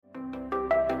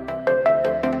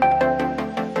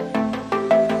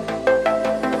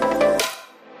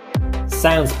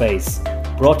Soundspace,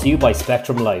 brought to you by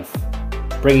Spectrum Life,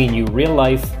 bringing you real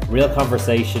life, real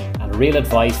conversation and real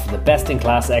advice from the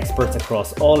best-in-class experts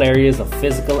across all areas of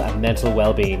physical and mental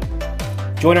well-being.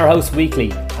 Join our hosts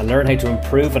weekly and learn how to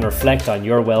improve and reflect on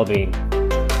your well-being.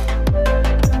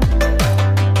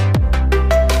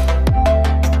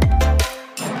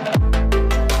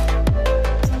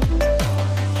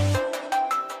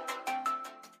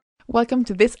 Welcome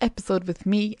to this episode with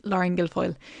me, Lauren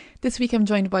Guilfoyle. This week I'm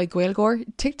joined by Gaeilgeoir,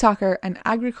 TikToker and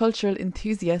agricultural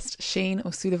enthusiast Shane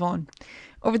O'Sullivan.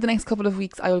 Over the next couple of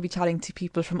weeks I will be chatting to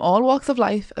people from all walks of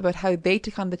life about how they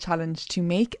took on the challenge to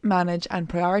make, manage and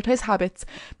prioritise habits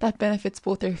that benefits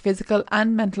both their physical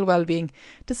and mental well-being,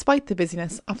 despite the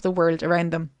busyness of the world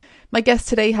around them. My guest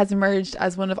today has emerged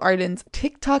as one of Ireland's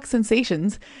TikTok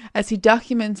sensations as he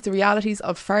documents the realities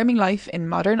of farming life in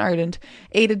modern Ireland,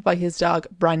 aided by his dog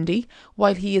Brandy,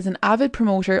 while he is an avid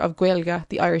promoter of Gaeilge,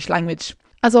 the Irish language.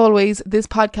 As always, this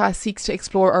podcast seeks to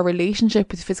explore our relationship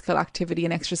with physical activity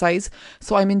and exercise,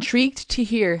 so I'm intrigued to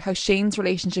hear how Shane's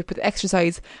relationship with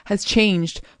exercise has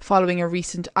changed following a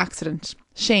recent accident.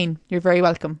 Shane, you're very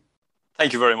welcome.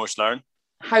 Thank you very much, Lauren.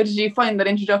 How did you find that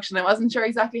introduction? I wasn't sure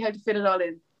exactly how to fit it all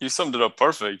in. You summed it up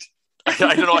perfect.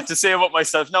 I don't know what to say about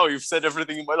myself now. You've said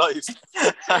everything in my life.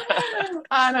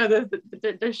 I know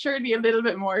there's surely a little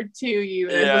bit more to you.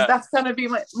 Yeah. That's going to be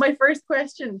my first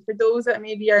question for those that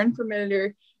maybe aren't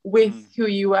familiar with who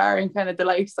you are and kind of the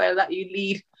lifestyle that you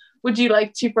lead. Would you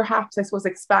like to perhaps, I suppose,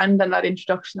 expand on that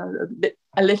introduction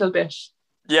a little bit?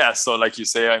 Yeah, so like you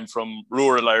say, I'm from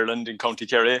rural Ireland in County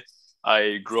Kerry.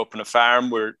 I grew up on a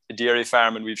farm. We're a dairy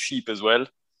farm and we have sheep as well.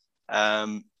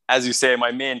 As you say,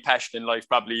 my main passion in life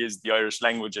probably is the Irish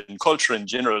language and culture in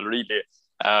general, really.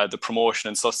 The promotion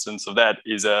and sustenance of that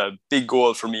is a big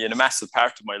goal for me and a massive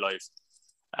part of my life.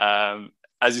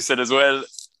 As you said as well,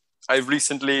 I've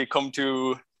recently come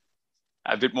to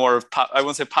a bit more of, I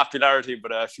won't say popularity,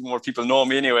 but a few more people know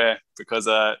me anyway, because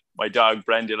my dog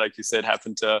Brandy, like you said,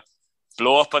 happened to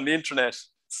blow up on the internet.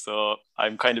 So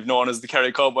I'm kind of known as the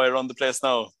Kerry Cowboy around the place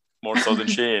now, more so than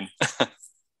Shane.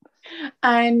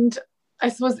 And I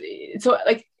suppose, so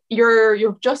like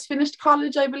you've just finished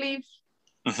college, I believe.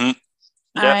 Mm-hmm.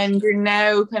 Yeah. And you're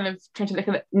now kind of trying to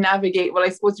kind of navigate. Well, I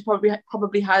suppose you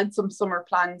probably had some summer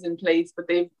plans in place, but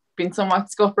they've been somewhat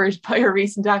scuppered by a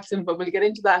recent accident, but we'll get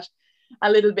into that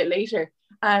a little bit later.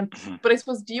 But I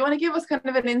suppose, do you want to give us kind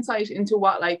of an insight into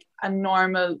what like a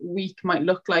normal week might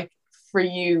look like for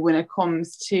you when it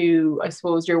comes to, I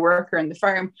suppose, your worker in the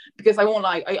farm? Because I won't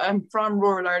lie, I'm from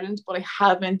rural Ireland, but I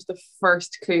haven't the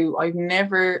first clue.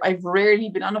 I've rarely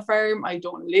been on a farm. I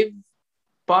don't live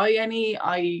by any.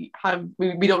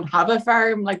 We don't have a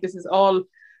farm. Like, this is all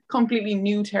completely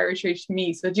new territory to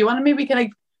me. So do you want to maybe kind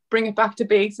of bring it back to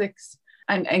basics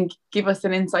and give us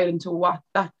an insight into what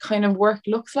that kind of work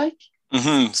looks like?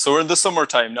 Mm-hmm. So we're in the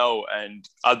summertime now, and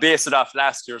I'll base it off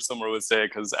last year's summer, I would say,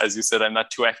 because as you said, I'm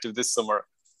not too active this summer.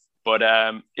 But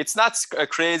it's not a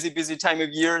crazy busy time of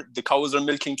year. The cows are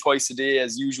milking twice a day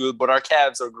as usual, but our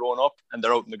calves are grown up and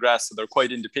they're out in the grass, so they're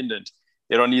quite independent.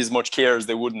 They don't need as much care as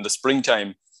they would in the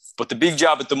springtime. But the big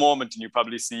job at the moment, and you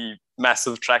probably see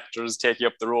massive tractors taking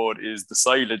up the road, is the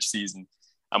silage season.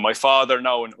 And my father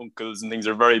now and uncles and things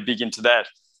are very big into that.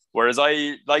 Whereas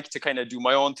I like to kind of do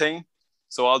my own thing.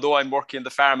 So although I'm working the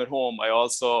farm at home, I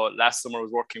also last summer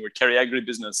was working with Kerry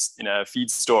Agribusiness in a feed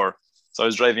store. So I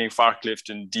was driving a forklift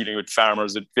and dealing with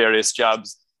farmers at various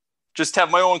jobs. Just to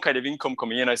have my own kind of income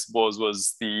coming in, I suppose,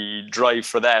 was the drive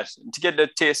for that. And to get a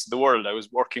taste of the world, I was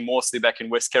working mostly back in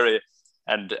West Kerry.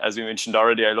 And as we mentioned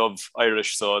already, I love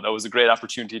Irish. So that was a great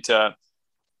opportunity to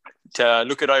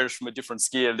look at Irish from a different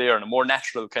scale there and a more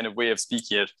natural kind of way of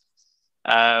speaking it.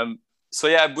 So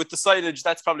yeah, with the silage,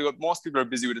 that's probably what most people are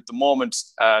busy with at the moment.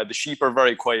 The sheep are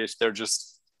very quiet. They're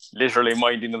just literally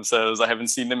minding themselves. I haven't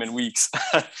seen them in weeks.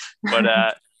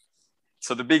 But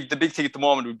so the big thing at the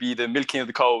moment would be the milking of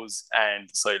the cows and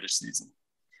the silage season.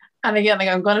 And again, like,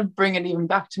 I'm going to bring it even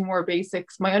back to more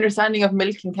basics. My understanding of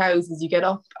milking cows is you get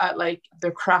up at like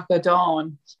the crack of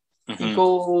dawn. Mm-hmm. You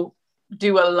go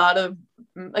do a lot of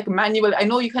like manual. I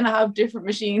know you kind of have different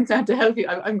machines now to help you.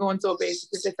 I'm going so basic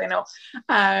with this, I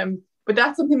know. But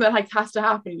that's something that like has to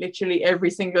happen literally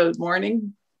every single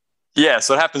morning. Yeah,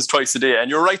 so it happens twice a day. And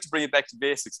you're right to bring it back to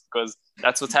basics, because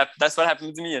that's what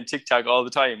happens to me on TikTok all the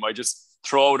time. I just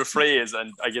throw out a phrase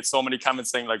and I get so many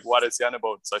comments saying like, what is he on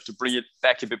about? So I have to bring it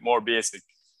back a bit more basic.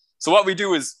 So what we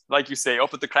do is, like you say,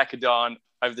 up at the crack of dawn,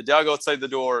 I have the dog outside the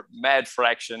door, mad for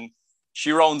action.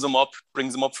 She rounds them up,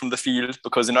 brings them up from the field,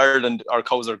 because in Ireland, our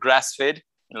cows are grass fed.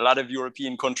 In a lot of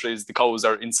European countries, the cows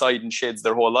are inside in sheds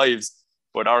their whole lives.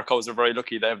 But our cows are very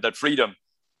lucky, they have that freedom.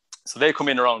 So they come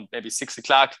in around maybe 6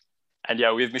 o'clock. And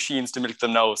yeah, we have machines to milk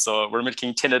them now. So we're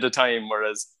milking 10 at a time,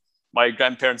 whereas my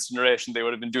grandparents' generation, they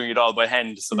would have been doing it all by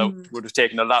hand. So that would have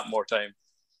taken a lot more time.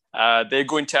 They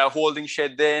go into a holding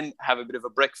shed then, have a bit of a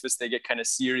breakfast. They get kind of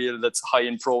cereal that's high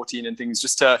in protein and things,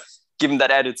 just to give them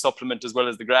that added supplement as well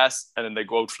as the grass. And then they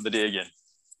go out for the day again.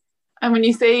 And when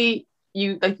you say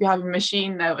you have a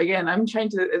machine now, again, I'm trying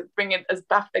to bring it as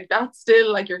back, like that's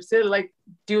still like, you're still like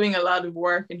doing a lot of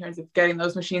work in terms of getting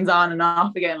those machines on and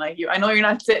off again. Like I know you're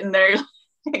not sitting there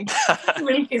like,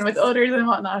 milking with others and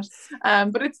whatnot,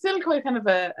 but it's still quite kind of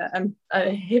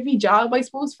a heavy job, I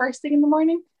suppose, first thing in the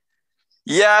morning.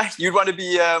 Yeah, you'd want to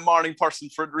be a morning person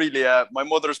for it, really. My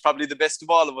mother is probably the best of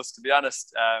all of us, to be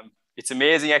honest. It's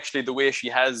amazing, actually, the way she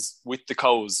has with the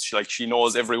cows. She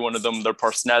knows every one of them, their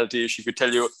personality. She could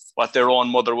tell you what their own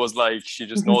mother was like. She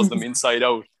just knows them inside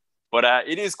out. But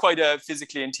it is quite a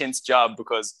physically intense job,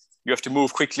 because you have to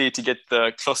move quickly to get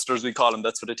the clusters, we call them.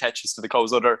 That's what attaches to the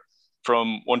cow's udder,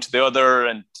 from one to the other.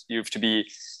 And you have to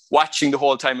be watching the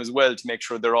whole time as well to make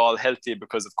sure they're all healthy,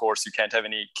 because, of course, you can't have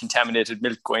any contaminated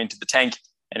milk going into the tank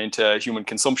and into human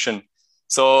consumption.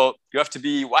 So you have to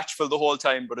be watchful the whole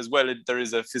time, but as well, there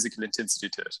is a physical intensity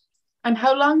to it. And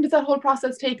how long does that whole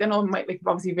process take? I know it might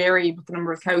obviously vary with the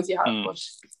number of cows you have. But...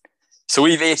 So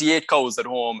we've 88 cows at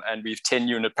home and we've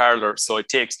 10-unit parlour. So it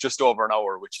takes just over an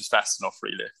hour, which is fast enough,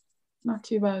 really. Not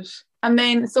too bad. And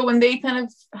then, so when they kind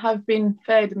of have been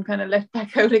fed and kind of let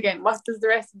back out again, what does the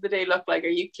rest of the day look like? Are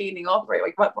you cleaning up, right?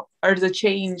 Like what, or does it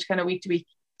change kind of week to week?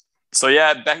 So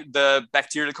yeah, the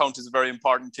bacterial count is a very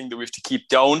important thing that we have to keep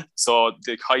down. So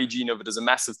the hygiene of it is a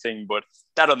massive thing, but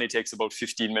that only takes about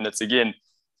 15 minutes again.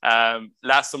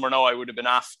 Last summer now, I would have been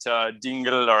off to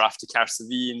Dingle or off to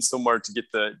Carsavine somewhere to get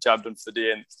the job done for the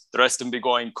day, and the rest of them be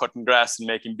going cutting grass and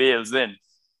making bales then.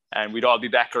 And we'd all be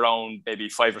back around maybe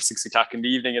 5 or 6 o'clock in the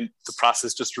evening, and the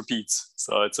process just repeats.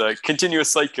 So it's a continuous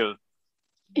cycle.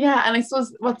 Yeah, and I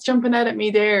suppose what's jumping out at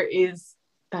me there is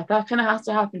that kind of has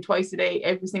to happen twice a day,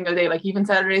 every single day, like even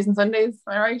Saturdays and Sundays.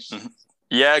 Am I right? Mm-hmm.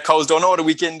 Yeah, cows don't know what a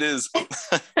weekend is.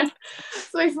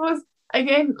 So I suppose,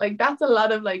 again, like that's a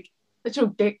lot of like,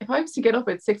 if I was to get up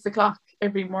at 6 o'clock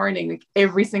every morning, like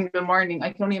every single morning,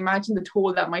 I can only imagine the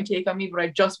toll that might take on me, but I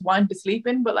just want to sleep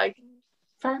in. But like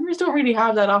farmers don't really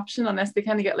have that option unless they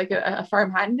kind of get like a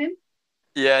farm hand in.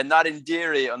 Yeah, not in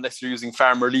dairy unless you're using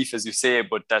farm relief, as you say,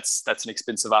 but that's an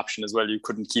expensive option as well. You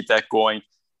couldn't keep that going.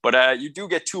 But you do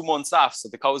get 2 months off. So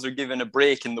the cows are given a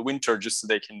break in the winter just so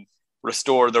they can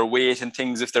restore their weight and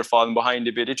things if they're falling behind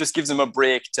a bit. It just gives them a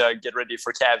break to get ready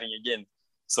for calving again.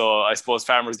 So I suppose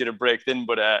farmers get a break then.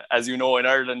 But as you know, in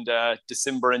Ireland,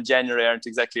 December and January aren't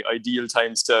exactly ideal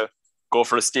times to go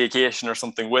for a staycation or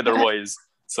something weather-wise.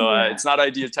 So it's not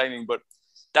ideal timing. But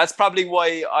that's probably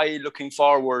why looking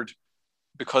forward,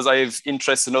 because I have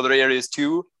interests in other areas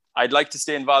too, I'd like to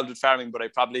stay involved with farming, but I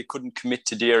probably couldn't commit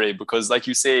to dairy because, like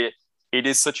you say, it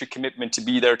is such a commitment to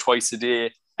be there twice a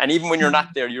day. And even when you're not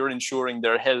there, you're ensuring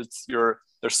their health.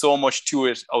 There's so much to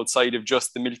it outside of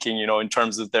just the milking, in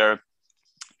terms of their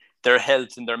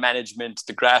health and their management,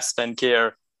 the grassland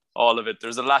care, all of it.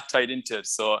 There's a lot tied into it.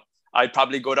 So I'd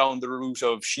probably go down the route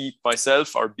of sheep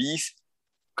myself or beef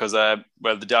because,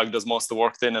 the dog does most of the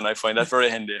work then, and I find that very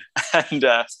handy. And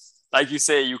like you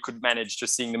say, you could manage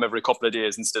just seeing them every couple of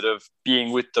days instead of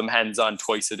being with them hands-on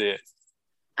twice a day.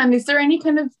 And is there any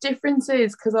kind of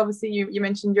differences? Because obviously you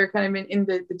mentioned you're kind of in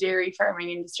the dairy farming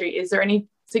industry. Is there any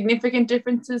significant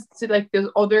differences to like those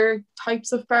other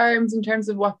types of farms in terms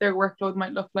of what their workload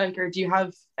might look like? Or do you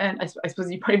have, and I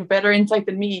suppose you probably have better insight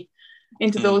than me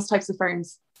into those types of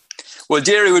farms? Well,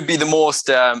 dairy would be the most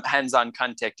hands-on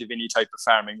contact of any type of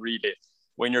farming, really.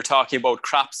 When you're talking about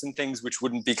crops and things, which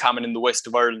wouldn't be common in the west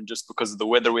of Ireland just because of the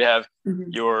weather we have,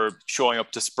 you're showing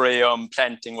up to spray them,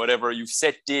 planting, whatever. You've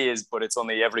set days, but it's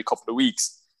only every couple of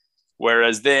weeks.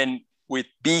 Whereas then with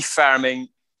beef farming,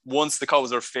 once the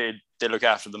cows are fed, they look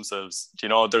after themselves.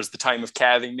 There's the time of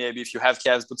calving, maybe if you have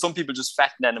calves, but some people just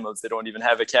fatten animals. They don't even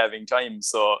have a calving time.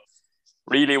 So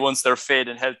really, once they're fed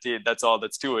and healthy, that's all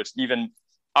that's to it. Even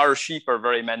our sheep are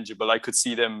very manageable. I could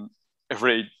see them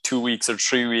every 2 weeks or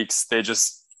 3 weeks.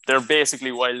 They're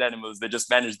basically wild animals. They just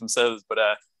manage themselves. But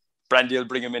Brandy will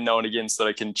bring them in now and again so that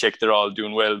I can check they're all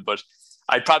doing well. But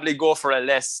I'd probably go for a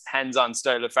less hands-on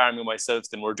style of farming myself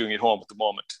than we're doing at home at the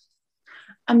moment.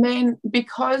 And then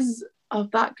because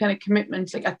of that kind of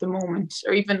commitment, like at the moment,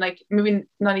 or even like maybe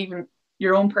not even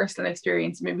your own personal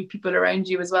experience, maybe people around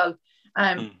you as well,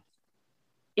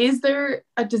 is there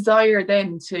a desire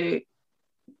then to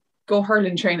go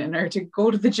hurling training or to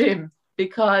go to the gym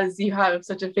because you have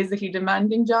such a physically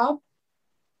demanding job?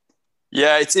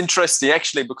 Yeah, it's interesting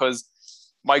actually, because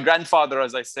my grandfather,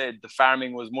 as I said, the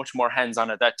farming was much more hands-on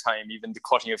at that time. Even the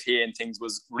cutting of hay and things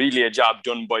was really a job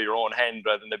done by your own hand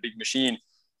rather than a big machine.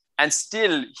 And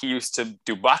still, he used to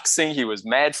do boxing. He was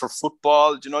mad for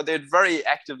football. You know, they had very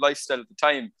active lifestyle at the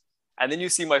time. And then you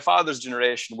see my father's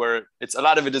generation, where it's a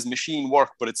lot of it is machine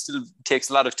work, but it still takes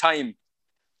a lot of time.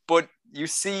 But you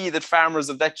see that farmers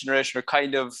of that generation are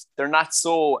kind of, they're not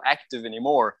so active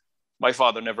anymore. My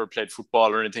father never played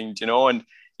football or anything, you know, and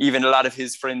even a lot of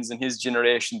his friends in his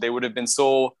generation, they would have been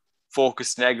so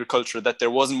focused in agriculture that there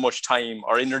wasn't much time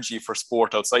or energy for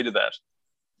sport outside of that.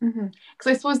 Because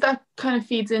I suppose that kind of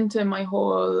feeds into my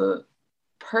whole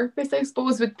purpose, I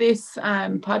suppose, with this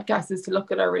podcast, is to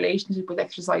look at our relationship with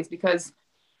exercise. Because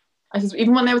I suppose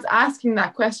even when I was asking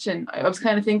that question, I was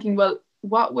kind of thinking, well,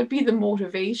 what would be the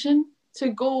motivation to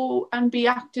go and be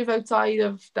active outside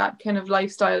of that kind of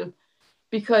lifestyle?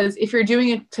 Because if you're doing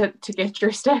it to get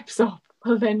your steps up,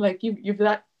 well then like you've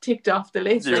that ticked off the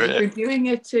list. Like, if you're doing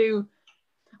it to,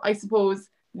 I suppose,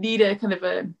 lead a kind of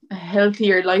a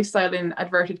healthier lifestyle in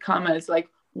inverted commas, like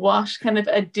what kind of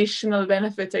additional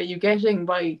benefits are you getting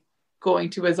by going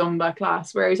to a Zumba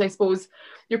class? Whereas I suppose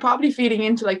you're probably feeding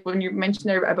into, like when you mentioned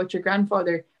there about your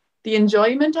grandfather, the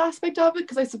enjoyment aspect of it,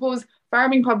 because I suppose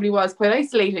farming probably was quite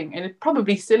isolating, and it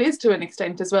probably still is to an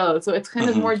extent as well. So it's kind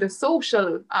of more the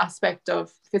social aspect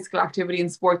of physical activity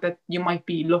and sport that you might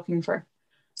be looking for.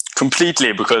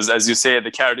 Completely, because as you say,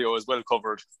 the cardio is well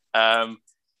covered.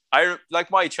 I like,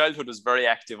 my childhood was very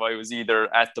active. I was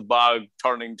either at the bog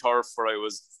turning turf, or I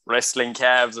was wrestling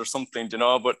calves or something, you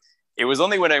know. But it was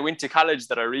only when I went to college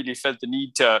that I really felt the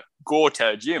need to go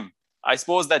to a gym. I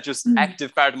suppose that just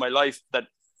active part of my life that,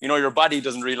 you know, your body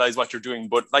doesn't realize what you're doing.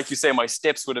 But like you say, my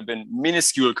steps would have been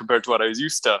minuscule compared to what I was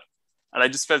used to. And I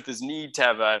just felt this need to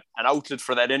have an outlet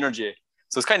for that energy.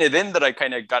 So it's kind of then that I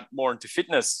kind of got more into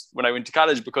fitness when I went to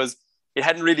college, because it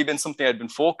hadn't really been something I'd been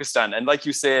focused on. And like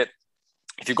you say,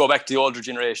 if you go back to the older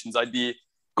generations, I'd be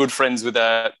good friends with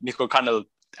Mick O'Connell,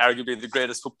 arguably the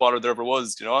greatest footballer there ever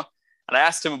was, you know. And I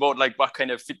asked him about like what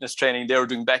kind of fitness training they were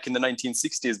doing back in the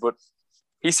 1960s, but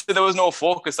he said there was no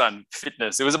focus on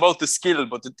fitness. It was about the skill,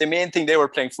 but the main thing they were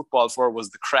playing football for was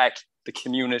the crack, the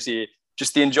community,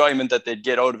 just the enjoyment that they'd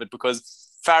get out of it. Because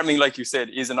farming, like you said,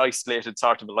 is an isolated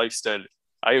sort of a lifestyle.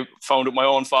 I found with my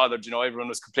own father, you know, everyone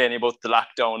was complaining about the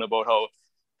lockdown, about how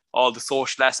all the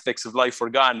social aspects of life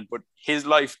were gone, but his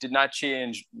life did not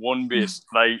change one bit.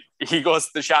 Like, he goes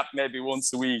to the shop maybe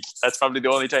once a week. That's probably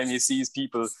the only time he sees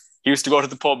people. He used to go to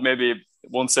the pub maybe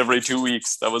once every 2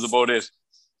 weeks. That was about it.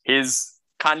 His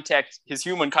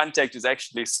human contact is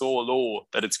actually so low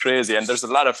that it's crazy. And there's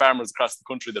a lot of farmers across the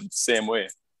country that are the same way.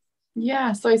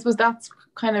 Yeah, so I suppose that's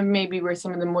kind of maybe where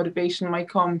some of the motivation might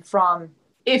come from,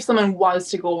 if someone was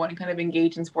to go and kind of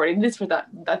engage in sport. It is for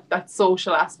that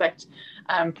social aspect,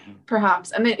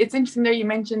 perhaps. And then it's interesting there, you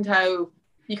mentioned how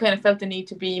you kind of felt the need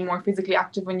to be more physically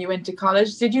active when you went to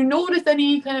college. Did you notice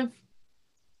any kind of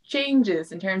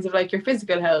changes in terms of like your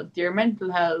physical health, your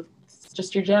mental health,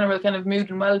 just your general kind of mood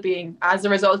and well-being as a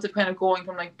result of kind of going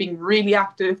from like being really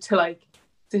active to like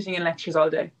sitting in lectures all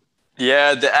day?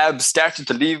 Yeah, the abs started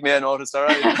to leave me, I noticed, all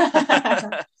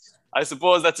right. I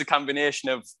suppose that's a combination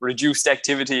of reduced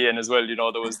activity, and as well, you know,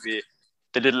 there was the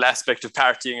little aspect of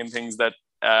partying and things that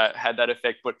had that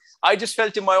effect. But I just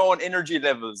felt in my own energy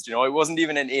levels, you know, it wasn't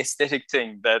even an aesthetic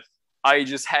thing, that I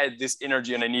just had this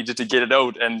energy and I needed to get it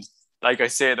out. And like I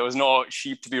say, there was no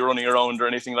sheep to be running around or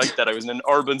anything like that. I was in an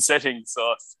urban setting.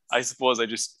 So I suppose I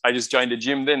just joined a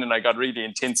gym then, and I got really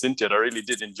intense into it. I really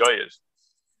did enjoy it.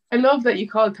 I love that you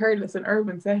call Thurles an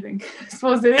urban setting. I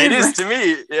suppose it is. It is to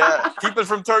me, yeah. People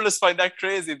from Thurles find that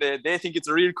crazy. They think it's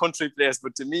a real country place,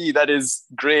 but to me, that is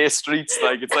grey streets.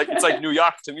 Like it's like New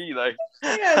York to me. Like,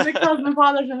 yeah, the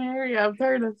cosmopolitan area of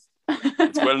Thurles.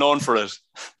 It's well known for it.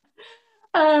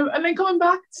 And then coming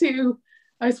back to,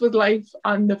 I suppose, life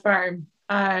on the farm,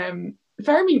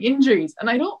 farming injuries, and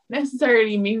I don't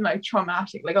necessarily mean like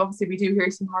traumatic. Like, obviously, we do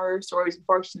hear some horror stories,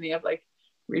 unfortunately, of like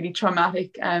really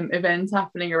traumatic events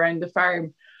happening around the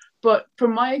farm. But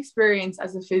from my experience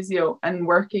as a physio and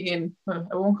working in, well,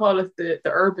 I won't call it the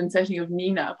urban setting of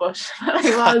Nina, but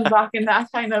I was back in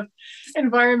that kind of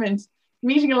environment,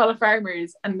 meeting a lot of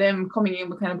farmers and them coming in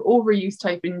with kind of overuse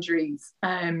type injuries.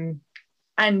 And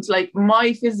like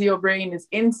my physio brain is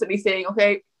instantly saying,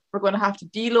 okay, we're going to have to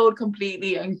deload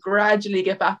completely and gradually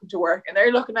get back into work. And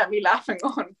they're looking at me laughing,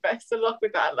 going, best of luck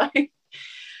with that. Like,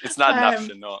 it's not an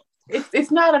option, no.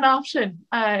 It's not an option.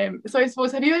 So I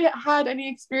suppose, have you had any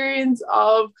experience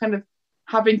of kind of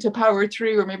having to power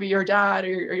through, or maybe your dad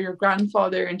or your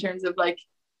grandfather, in terms of like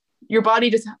your body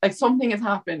just like something has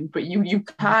happened, but you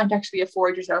can't actually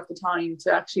afford yourself the time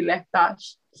to actually let that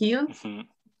heal. Mm-hmm.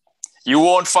 You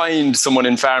won't find someone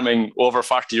in farming over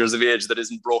 40 years of age that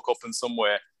isn't broke up in some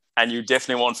way. And you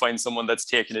definitely won't find someone that's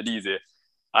taking it easy.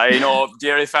 I know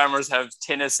dairy farmers have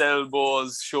tennis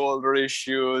elbows, shoulder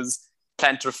issues,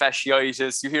 plantar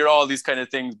fasciitis. You hear all these kind of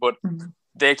things, but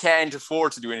they can't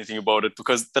afford to do anything about it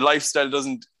because the lifestyle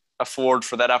doesn't afford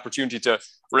for that opportunity to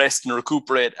rest and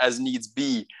recuperate as needs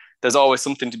be. There's always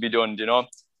something to be done, you know.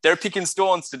 They're picking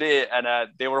stones today, and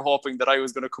they were hoping that I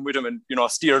was going to come with them and, you know,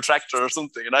 steer a tractor or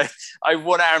something. And I have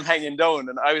one arm hanging down,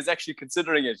 and I was actually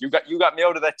considering it. You got me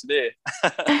out of that today.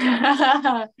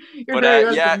 You're very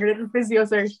welcome. Your little physio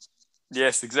search.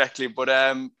 Yes, exactly. But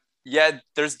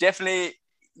there's definitely,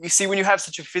 you see, when you have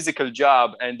such a physical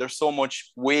job and there's so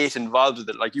much weight involved with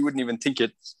it, like you wouldn't even think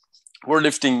it. We're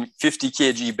lifting 50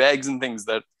 kg bags and things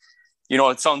that, you know,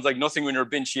 it sounds like nothing when you're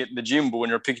benching it in the gym, but when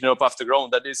you're picking it up off the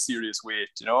ground, that is serious weight,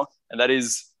 you know, and that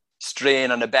is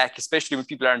strain on the back, especially when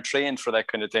people aren't trained for that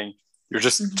kind of thing. You're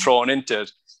just thrown into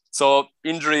it. So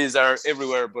injuries are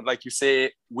everywhere, but like you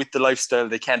say, with the lifestyle,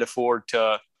 they can't afford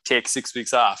to take 6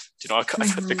 weeks off. You know,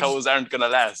 the cows aren't going to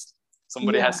last.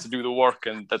 Somebody has to do the work,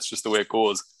 and that's just the way it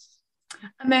goes.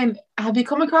 And then have you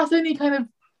come across any kind of,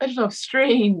 I don't know,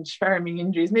 strange farming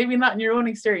injuries? Maybe not in your own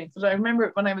experience, but I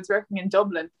remember when I was working in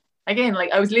Dublin, again,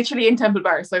 like I was literally in Temple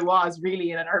Bar, so I was really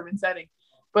in an urban setting.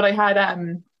 But I had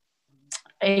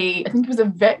I think it was a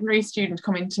veterinary student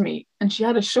come into me, and she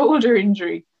had a shoulder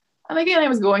injury. And again, I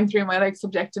was going through my like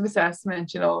subjective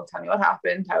assessment, you know, tell me what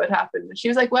happened, how it happened. And she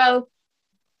was like, well,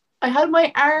 I had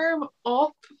my arm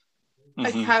up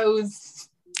a cow's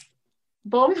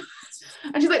bum.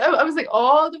 And she's like, I was like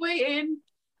all the way in,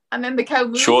 and then the cow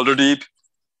moved. Shoulder deep.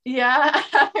 Yeah,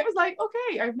 I was like,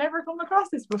 okay, I've never come across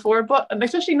this before, but and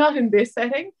especially not in this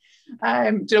setting.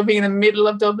 You know, being in the middle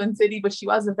of Dublin City, but she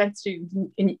was a vet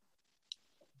student in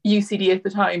UCD at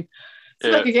the time. So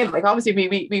like again, like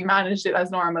obviously we managed it as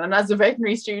normal, and as a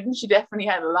veterinary student, she definitely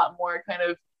had a lot more kind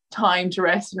of time to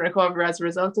rest and recover as a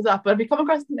result of that. But have you come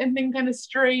across anything kind of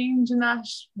strange in that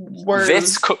world?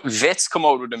 Vets come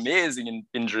out with amazing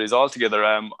injuries altogether.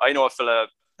 I know a fella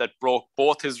that broke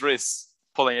both his wrists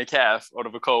pulling a calf out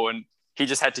of a cow, and he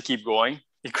just had to keep going.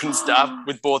 He couldn't stop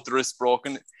with both the wrists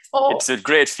broken. It's a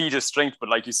great feat of strength, but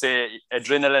like you say,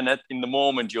 adrenaline in the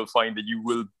moment, you'll find that you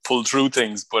will pull through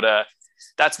things. But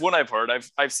that's one I've heard.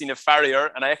 I've seen a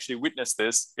farrier, and I actually witnessed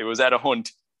this. It was at a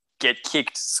hunt, get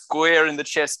kicked square in the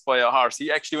chest by a horse.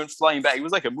 He actually went flying back. It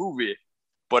was like a movie,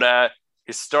 but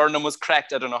his sternum was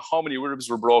cracked. I don't know how many ribs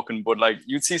were broken, but like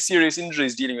you'd see serious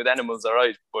injuries dealing with animals, all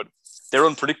right, but they're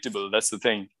unpredictable. That's the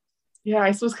thing. Yeah,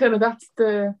 I suppose kind of that's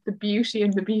the beauty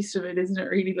and the beast of it, isn't it?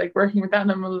 Really, like working with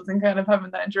animals and kind of having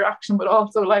that interaction, but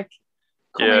also like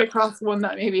coming across one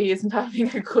that maybe isn't having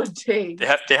a good day.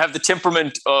 They have the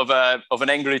temperament of an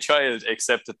angry child,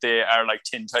 except that they are like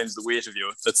 10 times the weight of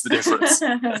you. That's the difference.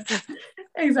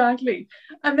 Exactly.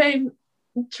 And then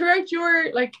throughout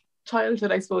your like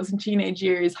childhood, I suppose, and teenage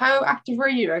years, how active were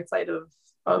you outside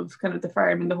of kind of the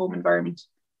farm and the home environment?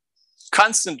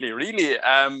 Constantly, really.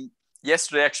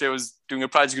 Yesterday, actually, I was doing a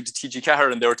project with the TG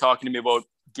Cahir, and they were talking to me about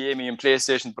gaming and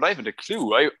PlayStation, but I haven't a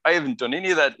clue. I haven't done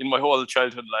any of that in my whole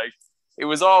childhood. Like, it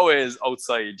was always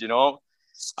outside, you know.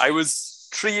 I was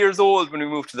 3 years old when we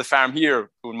moved to the farm here,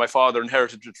 when my father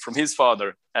inherited it from his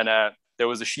father, and there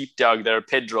was a sheepdog there,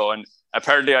 Pedro, and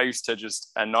apparently I used to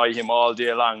just annoy him all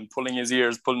day long, pulling his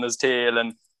ears, pulling his tail,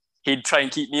 and he'd try and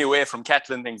keep me away from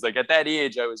cattle and things. Like, at that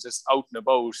age, I was just out and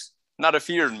about, not a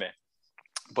fear in me.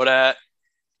 But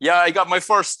I got my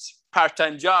first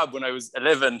part-time job when I was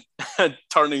 11,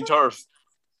 turning turf.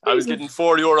 I was getting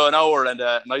 €4 an hour and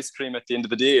an ice cream at the end of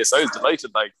the day, so I was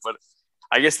delighted. Like, but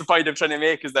I guess the point I'm trying to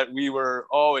make is that we were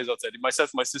always outside.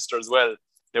 Myself and my sister as well.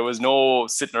 There was no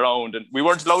sitting around, and we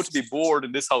weren't allowed to be bored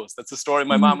in this house. That's a story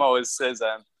my mom always says.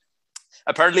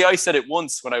 Apparently, I said it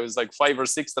once when I was like 5 or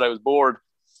 6 that I was bored,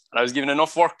 and I was given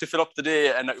enough work to fill up the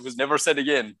day, and it was never said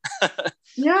again.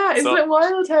 Yeah, isn't it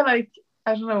wild how, like,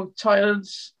 I don't know,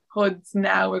 childhoods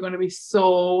now are going to be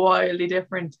so wildly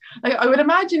different. Like, I would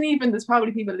imagine even there's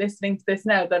probably people listening to this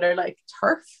now that are like,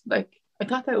 turf? Like, I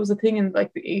thought that was a thing in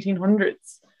like the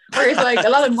 1800s. Whereas like a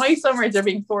lot of my summers are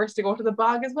being forced to go to the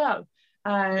bog as well.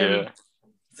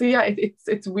 So yeah,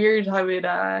 it's weird how it...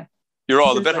 You're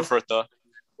all the better for it though.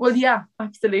 Well, yeah,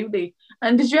 absolutely.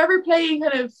 And did you ever play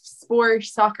kind of sport,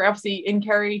 soccer? Obviously in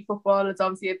Kerry, football is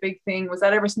obviously a big thing. Was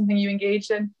that ever something you engaged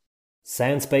in?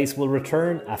 Soundspace will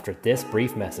return after this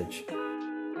brief message.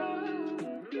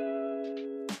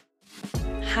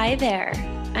 Hi there.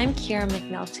 I'm Ciara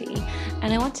McNulty,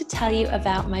 and I want to tell you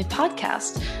about my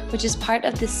podcast, which is part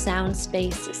of the Sound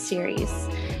Space series.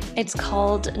 It's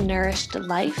called Nourished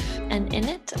Life, and in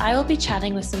it, I will be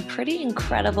chatting with some pretty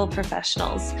incredible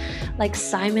professionals like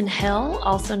Simon Hill,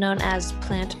 also known as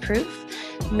Plant Proof,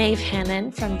 Maeve Hannon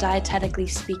from Dietetically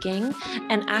Speaking,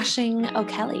 and Aisling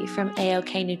O'Kelly from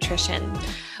AOK Nutrition.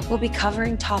 We'll be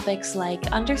covering topics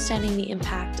like understanding the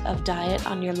impact of diet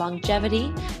on your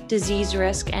longevity, disease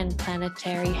risk, and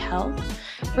planetary health,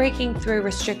 breaking through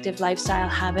restrictive lifestyle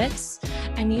habits,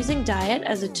 and using diet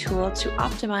as a tool to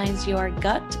optimize your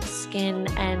gut, skin,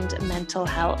 and mental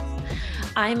health.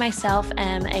 I myself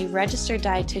am a registered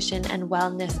dietitian and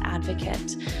wellness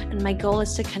advocate, and my goal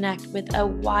is to connect with a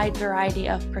wide variety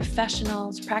of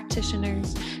professionals,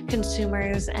 practitioners,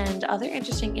 consumers, and other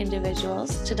interesting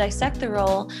individuals to dissect the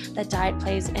role that diet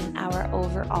plays in our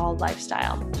overall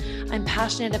lifestyle. I'm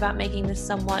passionate about making this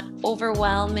somewhat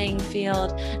overwhelming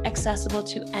field accessible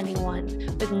to anyone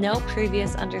with no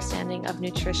previous understanding of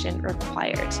nutrition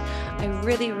required. I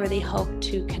really hope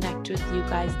to connect with you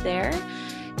guys there.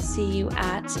 See you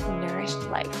at Nourished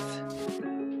Life.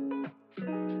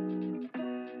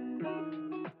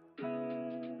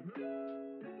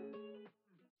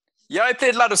 Yeah, I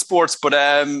played a lot of sports, but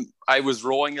I was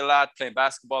rowing a lot, playing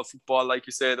basketball, football, like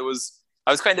you said. I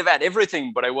was kind of at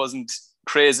everything, but I wasn't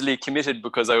crazily committed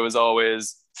because I was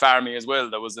always farming as well.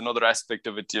 That was another aspect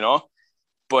of it, you know.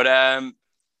 But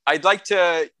I'd like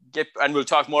to get, and we'll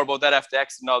talk more about that after the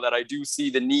accident, now that I do see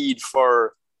the need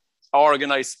for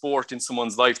organized sport in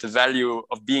someone's life, the value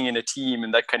of being in a team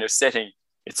in that kind of setting.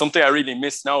 It's something I really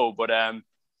miss now. But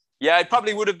yeah, it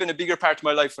probably would have been a bigger part of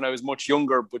my life when I was much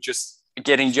younger, but just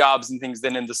getting jobs and things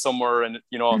then in the summer. And,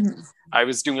 you know, I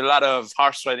was doing a lot of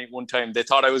horse riding one time. They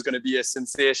thought I was going to be a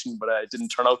sensation, but it didn't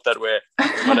turn out that way.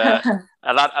 But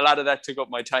a lot of that took up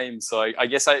my time. So I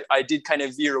guess I did kind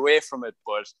of veer away from it,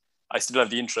 but I still have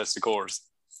the interest, of course.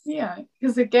 Yeah,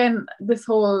 because again, this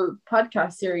whole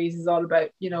podcast series is all about,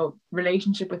 you know,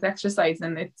 relationship with exercise,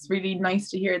 and it's really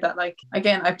nice to hear that. Like,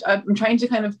 again, I'm trying to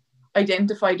kind of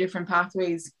identify different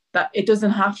pathways, that it doesn't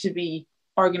have to be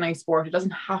organized sport, it doesn't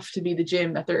have to be the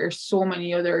gym, that there are so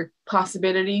many other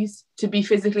possibilities to be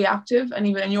physically active. And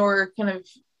even in your kind of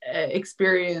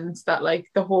experience, that like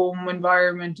the home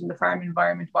environment and the farm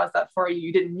environment was that for you,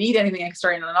 you didn't need anything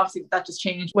external, and obviously that just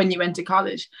changed when you went to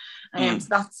college. So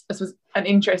that's, I suppose, an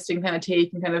interesting kind of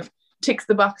take, and kind of ticks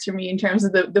the box for me in terms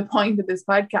of the point of this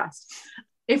podcast.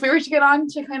 If we were to get on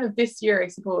to kind of this year, I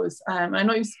suppose, I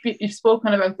know you've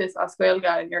spoken about this As Gaeilge,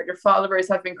 and your followers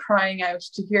have been crying out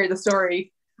to hear the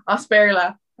story As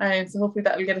Béarla. So hopefully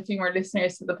that will get a few more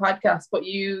listeners to the podcast. But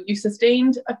you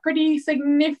sustained a pretty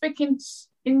significant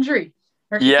injury.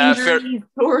 Yeah,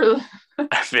 plural.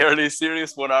 A fairly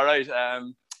serious one, all right.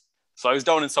 So I was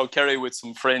down in South Kerry with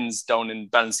some friends down in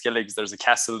Ballinskellig. There's a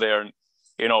castle there, and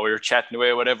you know, we were chatting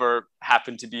away, whatever,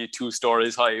 happened to be 2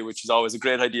 stories high, which is always a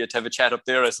great idea to have a chat up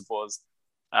there, I suppose.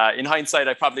 In hindsight,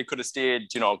 I probably could have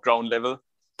stayed, you know, ground level.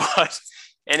 But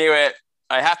anyway,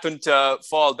 I happened to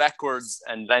fall backwards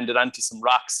and landed onto some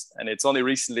rocks. And it's only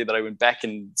recently that I went back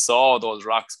and saw those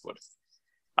rocks. But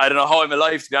I don't know how I'm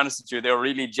alive, to be honest with you. They were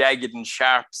really jagged and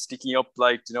sharp, sticking up,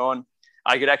 like, you know, and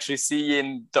I could actually see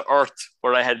in the earth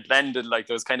where I had landed, like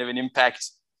there was kind of an impact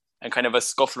and kind of a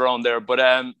scuffle around there. But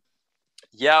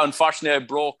yeah, unfortunately, I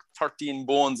broke 13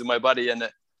 bones in my body and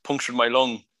it punctured my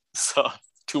lung. So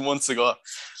 2 months ago.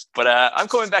 But I'm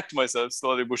coming back to myself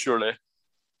slowly but surely.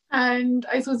 And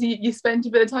I suppose you spent a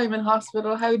bit of time in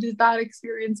hospital. How did that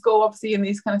experience go? Obviously, in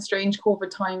these kind of strange COVID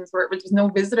times where there's no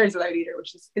visitors allowed either,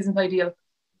 which isn't ideal.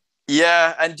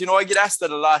 Yeah, and you know, I get asked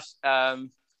that a lot.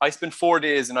 I spent 4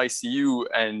 days in ICU,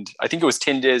 and I think it was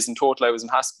 10 days in total I was in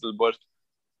hospital, but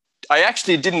I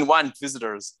actually didn't want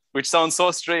visitors, which sounds so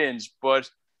strange, but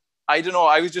I don't know,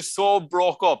 I was just so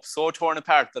broke up, so torn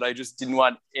apart that I just didn't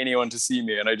want anyone to see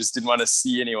me, and I just didn't want to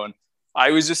see anyone. I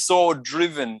was just so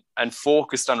driven and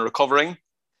focused on recovering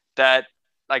that,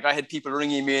 like, I had people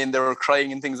ringing me and they were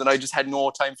crying and things, and I just had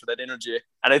no time for that energy.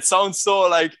 And it sounds so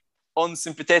like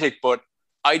unsympathetic, but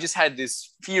I just had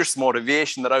this fierce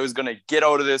motivation that I was going to get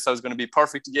out of this. I was going to be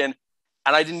perfect again.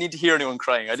 And I didn't need to hear anyone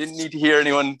crying. I didn't need to hear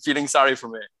anyone feeling sorry for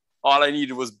me. All I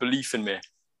needed was belief in me.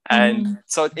 And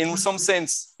so in some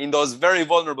sense, in those very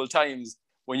vulnerable times,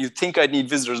 when you think I'd need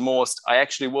visitors most, I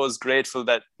actually was grateful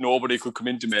that nobody could come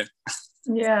into me.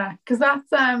 Yeah, because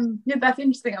that's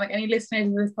interesting. Like, any listeners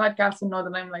of this podcast will know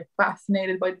that I'm like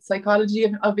fascinated by the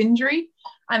psychology of injury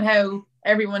and how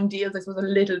everyone deals, I suppose, a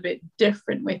little bit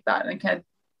different with that. And kind of,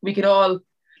 we could all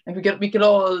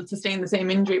sustain the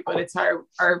same injury, but it's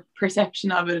our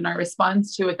perception of it and our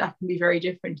response to it that can be very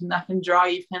different, and that can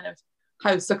drive kind of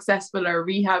how successful our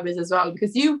rehab is as well,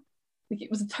 because you, like, it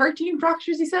was 13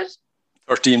 fractures, you said?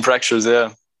 13 fractures,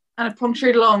 yeah. And a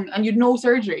punctured lung, and you'd no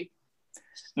surgery.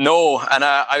 No, and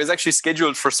I was actually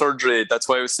scheduled for surgery. That's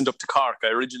why I was sent up to Cork. I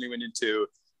originally went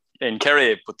in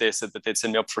Kerry, but they said that they'd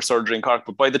send me up for surgery in Cork.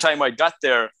 But by the time I got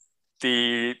there,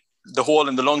 the hole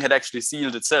in the lung had actually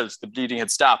sealed itself. The bleeding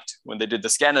had stopped when they did the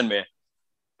scan on me.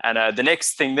 And the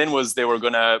next thing then was they were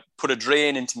going to put a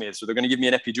drain into me. So they're going to give me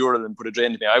an epidural and put a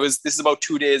drain into me. This is about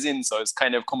 2 days in, so I was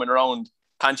kind of coming around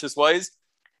conscious-wise.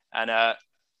 And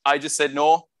I just said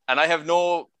no. And I have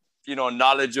no,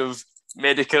 knowledge of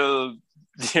medical,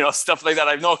 stuff like that.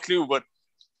 I have no clue, but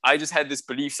I just had this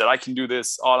belief that I can do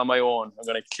this all on my own. I'm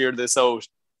going to clear this out.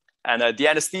 And the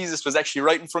anaesthetist was actually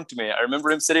right in front of me. I remember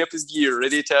him setting up his gear,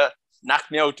 ready to knock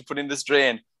me out to put in this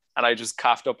drain. And I just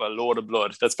coughed up a load of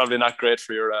blood. That's probably not great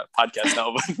for your podcast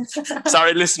now, but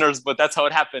sorry, listeners, but that's how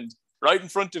it happened. Right in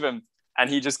front of him. And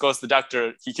he just goes to the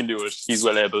doctor, he can do it. He's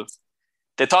well able.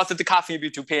 They thought that the coughing would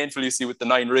be too painful, you see, with the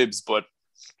 9 ribs, but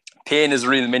pain is a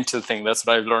real mental thing. That's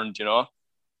what I've learned,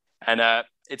 And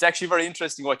it's actually very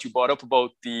interesting what you brought up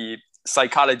about the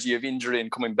psychology of injury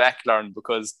and coming back, Lauren,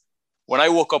 because when I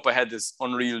woke up, I had this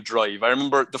unreal drive. I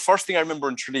remember, the first thing I remember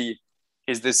in Tralee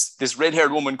is this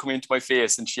red-haired woman coming into my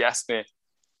face, and she asked me,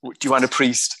 do you want a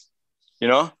priest? Do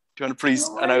you want a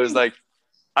priest? And I was like,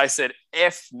 I said,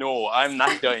 F no, I'm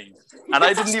not dying. And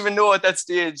I didn't even know at that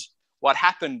stage what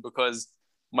happened because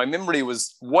my memory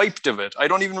was wiped of it. I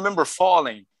don't even remember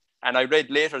falling. And I read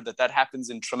later that happens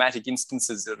in traumatic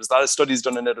instances. There's a lot of studies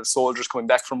done on it of soldiers coming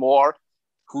back from war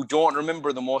who don't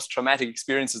remember the most traumatic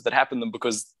experiences that happened to them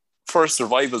because for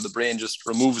survival, the brain just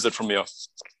removes it from you.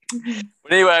 Mm-hmm.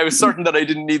 But anyway, I was certain that I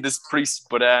didn't need this priest.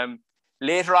 But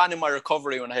later on in my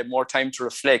recovery, when I had more time to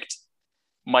reflect,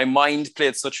 my mind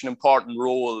played such an important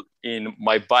role in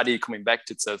my body coming back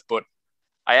to itself. But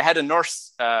I had a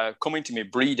nurse coming to me,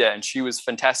 Breda, and she was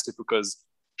fantastic because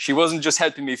she wasn't just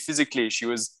helping me physically. She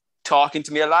was talking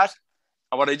to me a lot.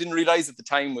 And what I didn't realize at the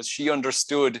time was she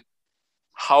understood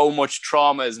how much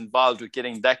trauma is involved with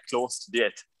getting that close to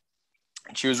death.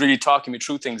 And she was really talking me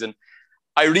through things. And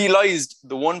I realized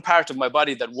the one part of my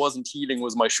body that wasn't healing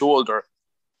was my shoulder.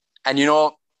 And,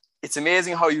 it's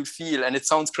amazing how you feel. And it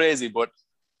sounds crazy, but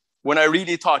when I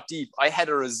really thought deep, I had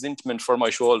a resentment for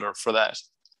my shoulder for that.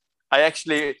 I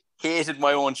actually hated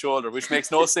my own shoulder, which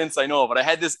makes no sense, I know. But I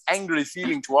had this angry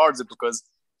feeling towards it because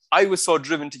I was so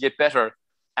driven to get better.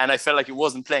 And I felt like it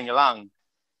wasn't playing along,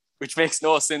 which makes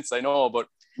no sense, I know. But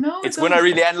it's when I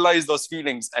really analyzed those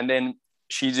feelings. And then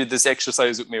she did this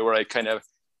exercise with me where I kind of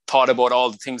thought about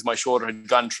all the things my shoulder had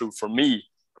gone through for me.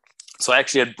 So I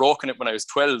actually had broken it when I was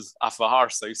 12 off a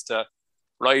horse. I used to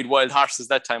ride wild horses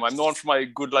that time. I'm known for my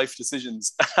good life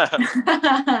decisions.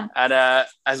 And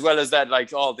as well as that,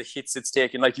 like all the hits it's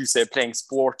taken, like you said, playing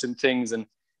sport and things. And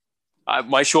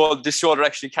this shoulder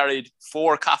actually carried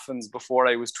 4 coffins before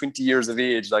I was 20 years of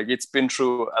age. Like it's been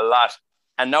through a lot.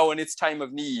 And now in its time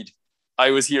of need,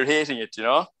 I was here hating it,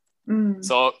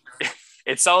 So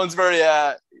it sounds very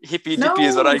hippy-dippy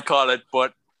is what I'd call it.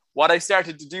 But what I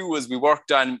started to do was we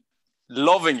worked on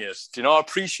loving it,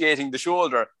 appreciating the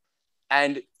shoulder.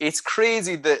 And it's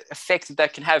crazy the effect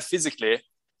that can have physically.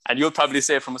 And you'll probably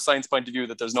say from a science point of view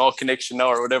that there's no connection now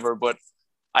or whatever. But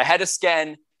I had a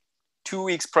scan 2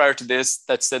 weeks prior to this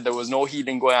that said there was no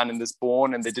healing going on in this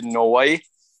bone and they didn't know why.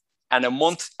 And a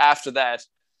month after that,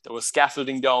 there was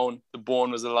scaffolding down, the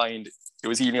bone was aligned, it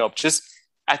was healing up. Just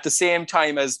at the same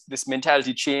time as this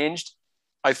mentality changed,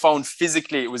 I found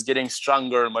physically it was getting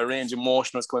stronger, my range of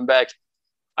motion was coming back.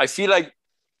 I feel like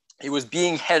it was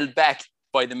being held back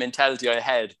by the mentality I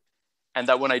had. And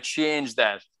that when I changed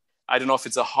that, I don't know if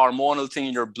it's a hormonal thing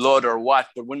in your blood or what,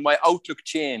 but when my outlook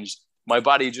changed, my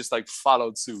body just like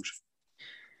followed suit.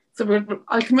 So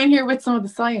I'll come in here with some of the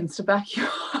science to back you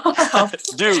up.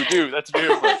 do. That's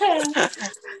beautiful.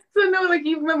 So no, like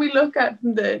even when we look at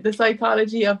the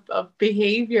psychology of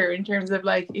behavior in terms of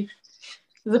like if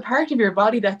there's a part of your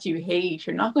body that you hate,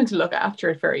 you're not going to look after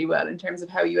it very well in terms of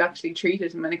how you actually treat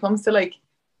it. And when it comes to like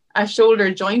a shoulder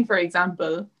joint, for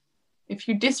example, if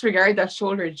you disregard that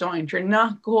shoulder joint, you're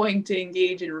not going to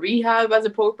engage in rehab as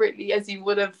appropriately as you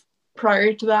would have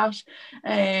prior to that.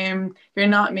 You're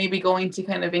not maybe going to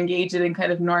kind of engage it in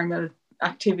kind of normal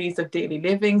activities of daily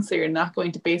living. So you're not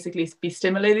going to basically be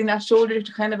stimulating that shoulder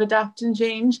to kind of adapt and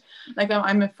change. Like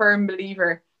I'm a firm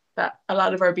believer that a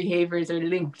lot of our behaviors are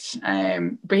linked.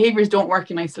 Behaviors don't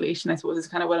work in isolation, I suppose is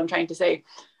kind of what I'm trying to say.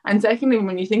 And secondly,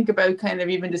 when you think about kind of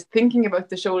even just thinking about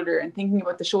the shoulder and thinking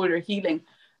about the shoulder healing,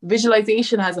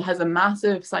 visualization has a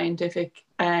massive scientific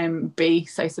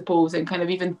base, I suppose, and kind of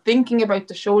even thinking about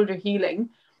the shoulder healing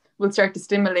will start to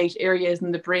stimulate areas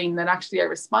in the brain that actually are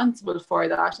responsible for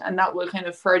that, and that will kind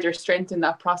of further strengthen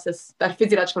that process, that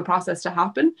physiological process to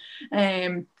happen.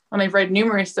 And I've read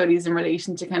numerous studies in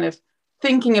relation to kind of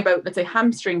thinking about, let's say,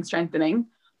 hamstring strengthening,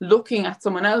 looking at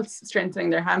someone else strengthening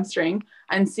their hamstring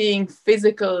and seeing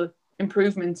physical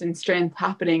improvements in strength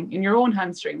happening in your own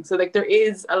hamstring. So like there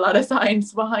is a lot of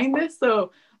science behind this.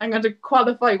 So I'm going to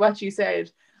qualify what you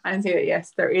said and say that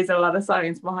yes, there is a lot of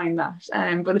science behind that.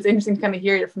 But it's interesting to kind of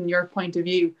hear it from your point of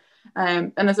view.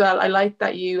 And as well, I like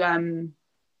that you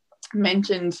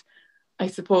mentioned, I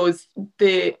suppose,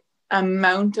 the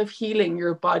amount of healing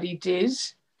your body did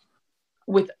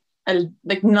with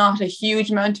not a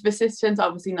huge amount of assistance,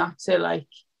 obviously not to like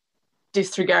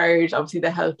disregard obviously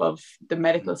the help of the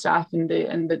medical staff and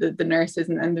the nurses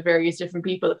and the various different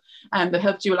people that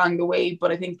helped you along the way.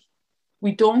 But I think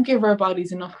we don't give our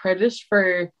bodies enough credit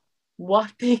for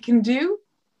what they can do.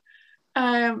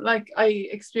 Like I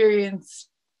experienced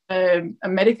a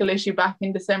medical issue back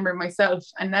in December myself,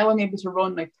 and now I'm able to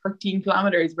run like 13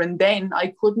 kilometers when then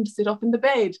I couldn't sit up in the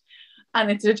bed.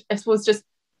 And it's, I suppose, just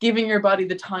giving your body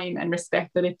the time and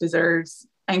respect that it deserves,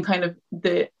 and kind of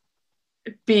the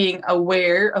being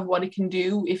aware of what it can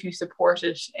do if you support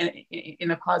it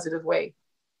in a positive way.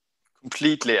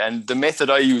 Completely. And the method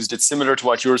I used, it's similar to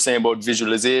what you were saying about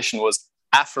visualization, was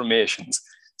affirmations.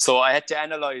 So I had to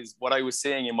analyze what I was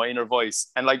saying in my inner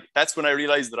voice. And like, that's when I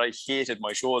realized that I hated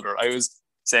my shoulder. I was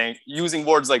using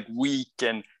words like weak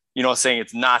and, saying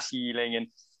it's not healing. And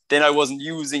then I wasn't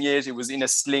using it. It was in a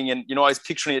sling. And, I was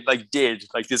picturing it like dead,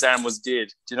 like this arm was dead,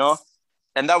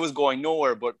 and that was going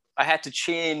nowhere. But I had to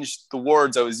change the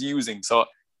words I was using. So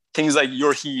things like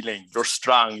you're healing, you're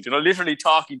strong, literally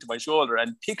talking to my shoulder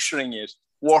and picturing it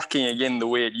working again the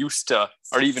way it used to,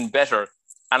 or even better.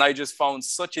 And I just found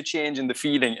such a change in the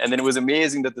feeling. And then it was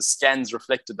amazing that the scans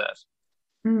reflected that.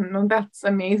 No, that's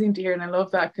amazing to hear. And I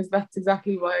love that, because that's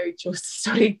exactly why I chose to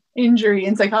study injury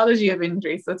and psychology of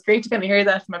injury. So it's great to kind of hear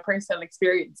that from a personal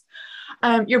experience.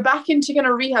 You're back into kind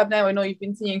of rehab now. I know you've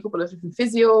been seeing a couple of different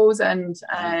physios and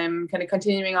kind of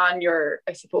continuing on your,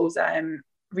 I suppose,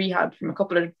 rehab from a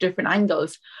couple of different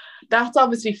angles. That's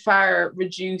obviously far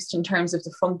reduced in terms of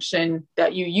the function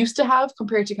that you used to have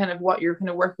compared to kind of what you're kind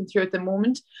of working through at the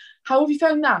moment. How have you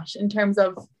found that in terms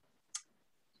of,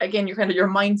 again, your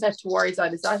mindset towards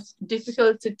that? Is that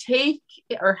difficult to take,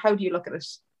 or how do you look at it?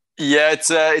 Yeah,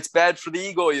 it's bad for the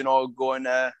ego, going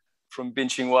from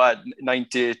benching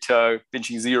 90 to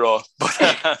benching 0.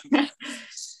 But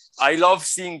I love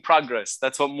seeing progress.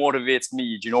 That's what motivates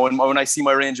me. And when I see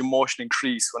my range of motion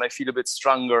increase, when I feel a bit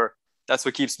stronger, that's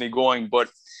what keeps me going. But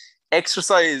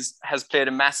exercise has played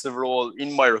a massive role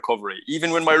in my recovery.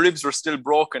 Even when my ribs were still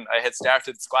broken, I had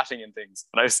started squatting and things,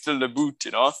 and I was still in the boot,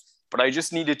 But I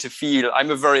just needed to feel,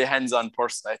 I'm a very hands-on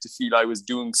person. I had to feel I was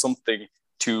doing something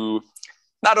to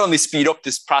not only speed up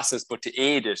this process, but to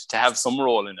aid it, to have some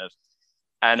role in it.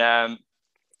 And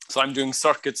so I'm doing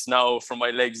circuits now for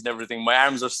my legs and everything. My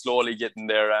arms are slowly getting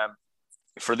there.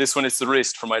 For this one, it's the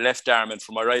wrist for my left arm, and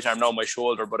for my right arm now, my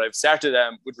shoulder. But I've started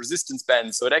with resistance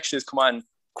bands. So it actually has come on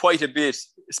quite a bit,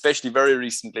 especially very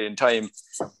recently in time.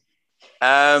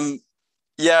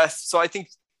 So I think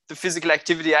the physical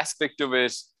activity aspect of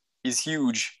it is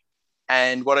huge.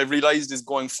 And what I've realized is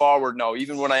going forward now,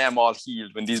 even when I am all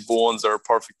healed, when these bones are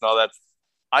perfect and all that,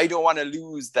 I don't want to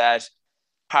lose that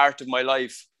part of my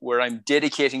life where I'm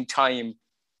dedicating time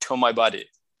to my body.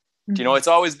 Mm-hmm. It's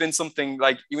always been something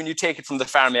like, when you take it from the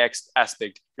farming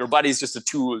aspect, your body is just a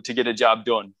tool to get a job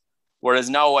done. Whereas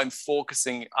now I'm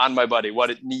focusing on my body, what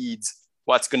it needs,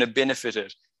 what's going to benefit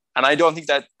it. And I don't think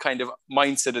that kind of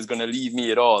mindset is going to leave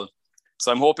me at all.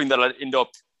 So I'm hoping that I'll end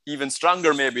up even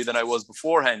stronger maybe than I was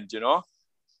beforehand,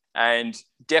 And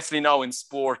definitely now in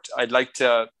sport, I'd like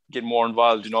to get more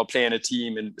involved, playing a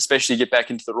team, and especially get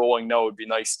back into the rowing now would be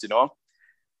nice,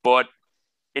 But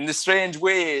in a strange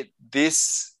way,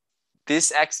 this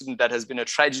accident that has been a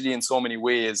tragedy in so many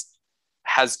ways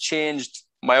has changed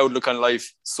my outlook on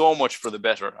life so much for the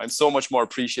better. I'm so much more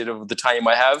appreciative of the time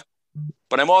I have,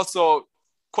 but I'm also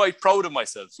quite proud of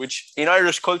myself, which in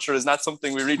Irish culture is not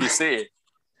something we really say.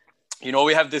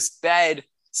 We have this bad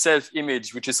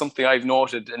self-image, which is something I've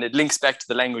noted, and it links back to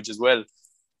the language as well.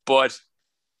 But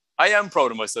I am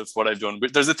proud of myself for what I've done.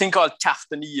 But there's a thing called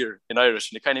taftanír in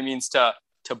Irish, and it kind of means to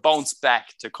bounce back,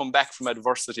 to come back from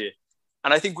adversity.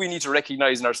 And I think we need to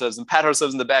recognize in ourselves and pat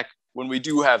ourselves in the back when we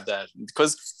do have that,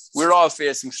 because we're all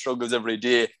facing struggles every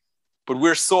day, but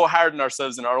we're so hard on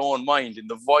ourselves in our own mind, in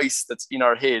the voice that's in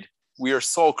our head. We are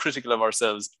so critical of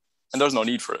ourselves, and there's no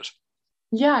need for it.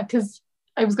 Yeah, because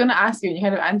I was going to ask you, and you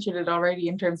kind of answered it already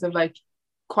in terms of like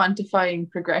quantifying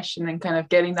progression and kind of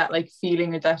getting that like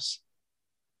feeling of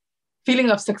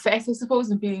success, I suppose,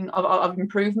 and feeling of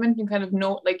improvement, and kind of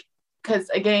know, like, because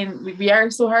again, we are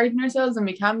so hard on ourselves, and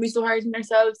we can be so hard on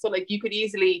ourselves. So like, you could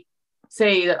easily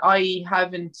say that I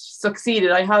haven't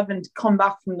succeeded, I haven't come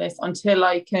back from this until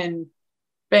I can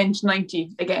bench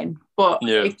 90 again. But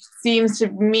it seems to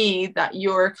me that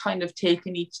you're kind of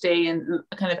taking each day and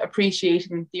kind of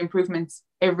appreciating the improvements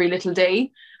every little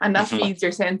day, and that feeds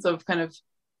your sense of kind of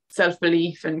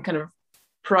self-belief and kind of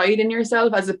pride in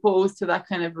yourself, as opposed to that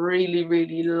kind of really,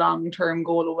 really long-term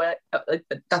goal away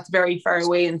that's very far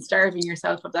away, and starving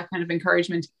yourself of that kind of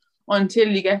encouragement until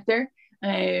you get there.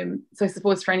 So I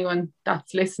suppose for anyone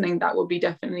that's listening, that would be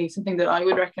definitely something that I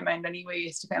would recommend anyway,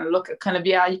 is to kind of look at kind of,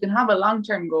 you can have a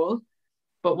long-term goal,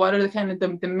 but what are the kind of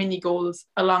the mini goals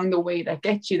along the way that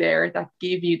get you there, that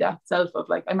give you that self of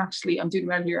like, I'm doing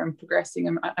well here, I'm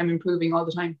progressing, I'm improving all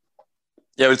the time.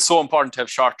 Yeah, it's so important to have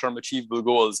short-term achievable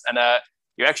goals. And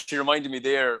you actually reminded me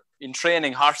there, in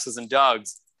training horses and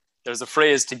dogs, there's a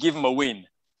phrase, to give them a win,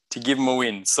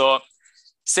 So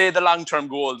say the long-term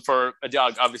goal for a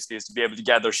dog obviously is to be able to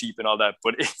gather sheep and all that.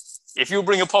 But if you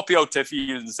bring a puppy out to a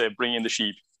field and say, bring in the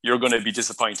sheep, you're going to be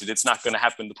disappointed. It's not going to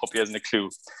happen. The puppy hasn't a clue.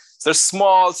 So there's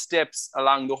small steps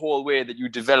along the whole way that you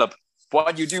develop.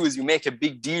 What you do is you make a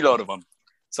big deal out of them.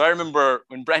 So I remember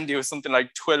when Brandy was something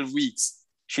like 12 weeks,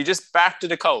 she just barked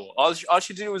at a cow. All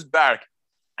she did was bark.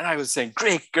 And I was saying,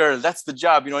 great girl, that's the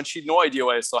job, and she had no idea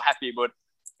why I was so happy, but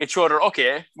it showed her,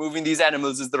 okay, moving these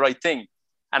animals is the right thing.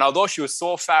 And although she was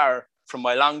so far from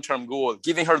my long-term goal,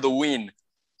 giving her the win,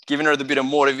 giving her the bit of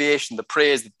motivation, the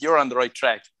praise that you're on the right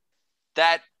track,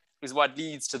 that is what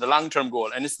leads to the long-term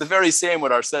goal. And it's the very same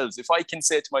with ourselves. If I can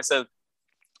say to myself,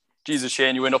 Jesus,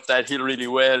 Shane, you went up that hill really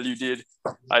well, you did,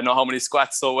 I don't know how many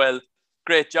squats so well,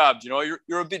 great job,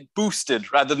 you're a bit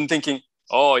boosted, rather than thinking,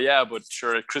 oh yeah, but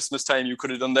sure, at Christmas time you could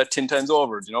have done that 10 times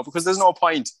over, because there's no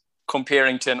point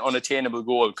comparing to an unattainable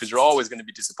goal, because you're always going to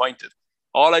be disappointed.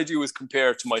 All I do is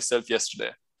compare to myself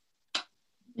yesterday.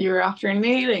 You're after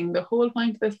nailing the whole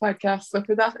point of this podcast. So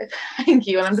for that, thank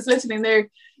you. And I'm just listening there.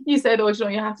 You said,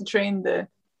 you have to train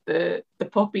the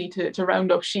puppy to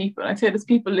round up sheep. And I said, there's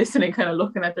people listening kind of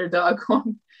looking at their dog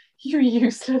going, you're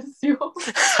useless.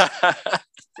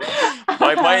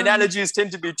 My analogies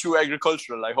tend to be too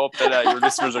agricultural. I hope that your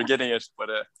listeners are getting it, but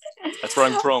that's where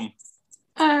I'm from.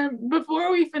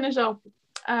 Before we finish up,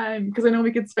 because I know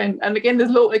we could spend, and again,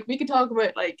 there's we could talk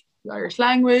about like the Irish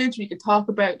language, we could talk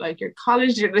about like your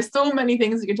college, there's so many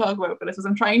things we could talk about, but I suppose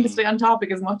I'm trying to stay on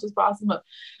topic as much as possible.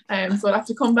 So I'll have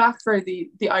to come back for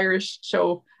the Irish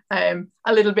show a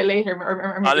little bit later.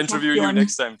 Or I'll interview you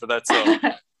next time for that. So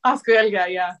Ask Gaeilge,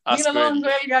 yeah. Ask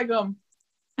Gaeilge gum.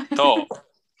 Oh.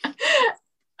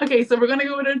 Okay, so we're going to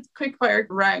go with a quick fire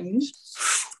round.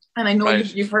 And I know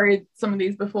you've heard some of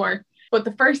these before. But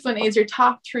the first one is your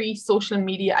top 3 social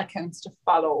media accounts to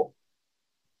follow.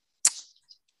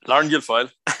 Lauren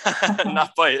Guilfoyle,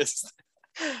 not biased.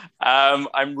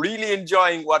 I'm really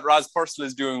enjoying what Roz Purcell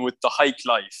is doing with the hike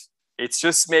life. It's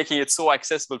just making it so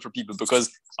accessible for people,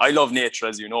 because I love nature,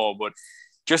 as you know, but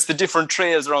just the different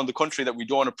trails around the country that we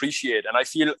don't appreciate. And I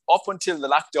feel up until the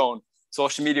lockdown,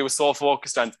 social media was so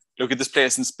focused on, look at this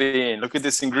place in Spain, look at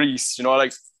this in Greece,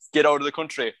 get out of the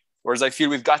country. Whereas I feel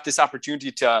we've got this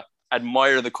opportunity to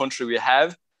admire the country we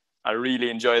have. I really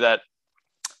enjoy that.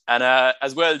 And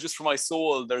as well, just for my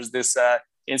soul, there's this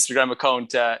Instagram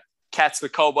account, Cats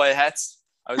with Cowboy Hats.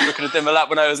 I was looking at them a lot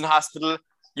when I was in hospital.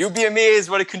 You'd be amazed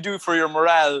what it can do for your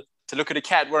morale to look at a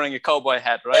cat wearing a cowboy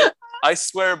hat, right? I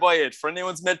swear by it. For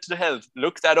anyone's mental health,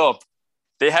 look that up.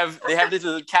 They have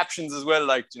little captions as well,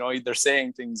 like, they're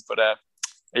saying things. But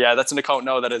yeah, that's an account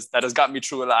now that has got me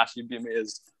through a lot. You'd be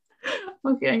amazed.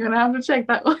 Okay, I'm going to have to check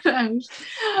that one out.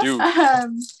 Do.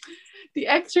 The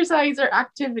exercise or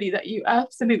activity that you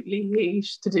absolutely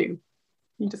hate to do.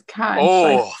 You just can't.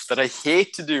 Oh, that I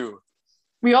hate to do.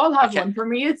 We all have one. For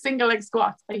me, it's single leg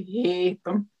squats. I hate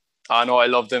them. Oh no, I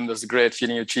love them. There's a great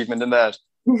feeling of achievement in that.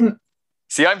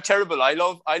 See, I'm terrible. I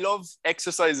love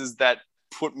exercises that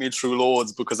put me through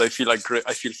loads, because I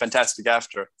feel fantastic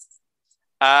after.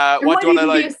 What do I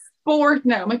like? Be a sport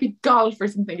now. It might be golf or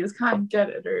something. You just can't get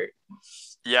it. Or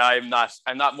yeah, I'm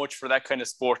not much for that kind of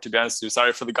sport, to be honest with you.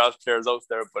 Sorry for the golf players out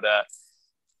there, but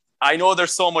I know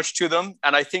there's so much to them,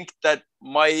 and I think that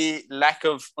my lack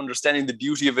of understanding the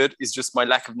beauty of it is just my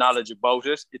lack of knowledge about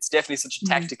it. It's definitely such a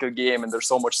tactical game, and there's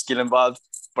so much skill involved,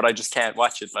 but I just can't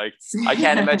watch it. Like, I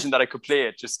can't imagine that I could play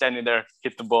it, just standing there,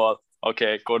 hit the ball,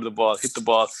 okay, go to the ball, hit the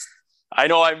ball. I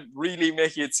know I'm really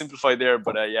making it simplified there,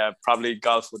 but yeah, probably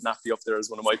golf would not be up there as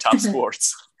one of my top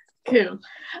sports. Cool.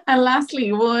 And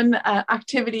lastly, one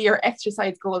activity or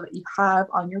exercise goal that you have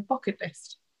on your bucket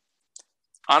list.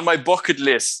 On my bucket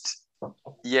list,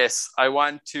 yes, I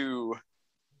want to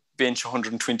bench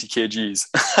 120 kgs,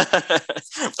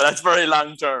 but that's very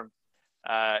long term.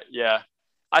 Yeah,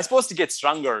 I'm supposed to get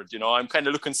stronger. You know, I'm kind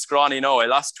of looking scrawny now. I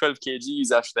lost 12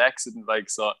 kgs after the accident, like,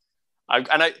 so.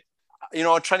 You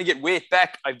know, trying to get weight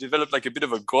back, I've developed like a bit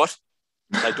of a gut.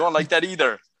 I don't like that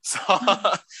either. So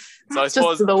I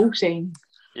suppose just bloating.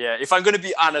 Yeah, if I'm going to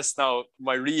be honest now,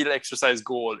 my real exercise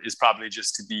goal is probably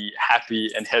just to be happy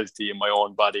and healthy in my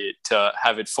own body, to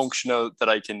have it functional, that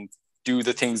I can do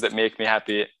the things that make me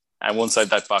happy. And once I've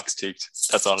that box ticked,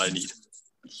 that's all I need.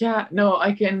 Yeah, no,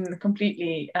 I can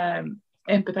completely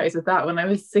empathize with that. When I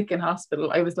was sick in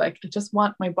hospital, I was like, I just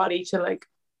want my body to like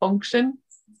function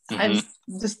and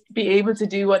just be able to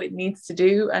do what it needs to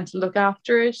do and to look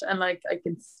after it. And like, I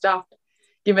can stop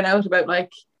giving out about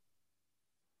like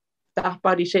that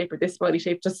body shape or this body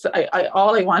shape. Just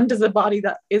all I want is a body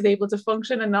that is able to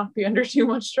function and not be under too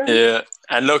much stress. Yeah,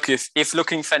 and look, if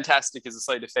looking fantastic is a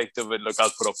side effect of it, look,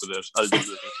 I'll put up with it. I'll deal with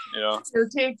it. You know, you'll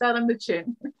take that on the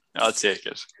chin. I'll take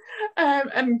it.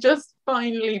 And just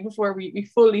finally, before we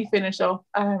fully finish up,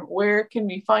 where can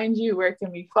we find you? Where can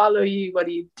we follow you? What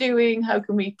are you doing? How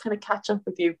can we kind of catch up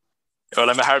with you? Well,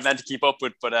 I'm a hard man to keep up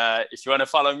with, but if you want to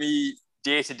follow me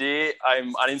day to day,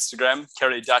 I'm on Instagram,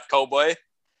 kerry.cowboy.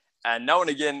 And now and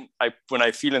again, when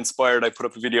I feel inspired, I put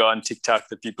up a video on TikTok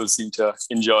that people seem to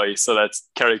enjoy. So that's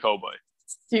Kerry Cowboy.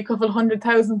 So you couple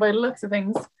 100,000 by the looks of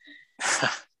things.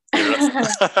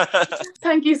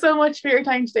 Thank you so much for your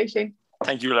time today, Shane.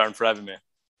 Thank you, Lauren, for having me.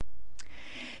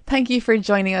 Thank you for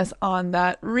joining us on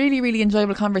that really, really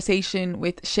enjoyable conversation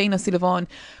with Shane O'Sullivan,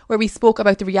 where we spoke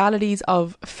about the realities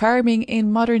of farming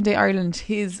in modern day Ireland,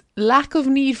 his lack of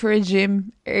need for a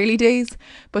gym early days,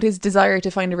 but his desire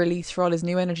to find a release for all his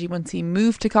new energy once he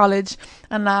moved to college.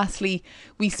 And lastly,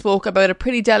 we spoke about a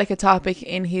pretty delicate topic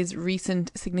in his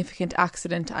recent significant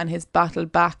accident and his battle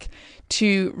back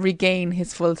to regain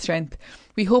his full strength.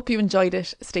 We hope you enjoyed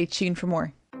it. Stay tuned for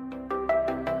more.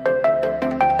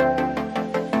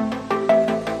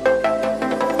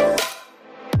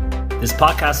 This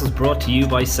podcast was brought to you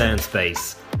by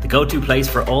Soundspace, the go-to place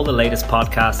for all the latest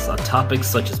podcasts on topics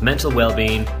such as mental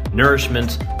well-being,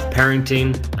 nourishment,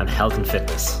 parenting, and health and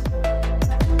fitness.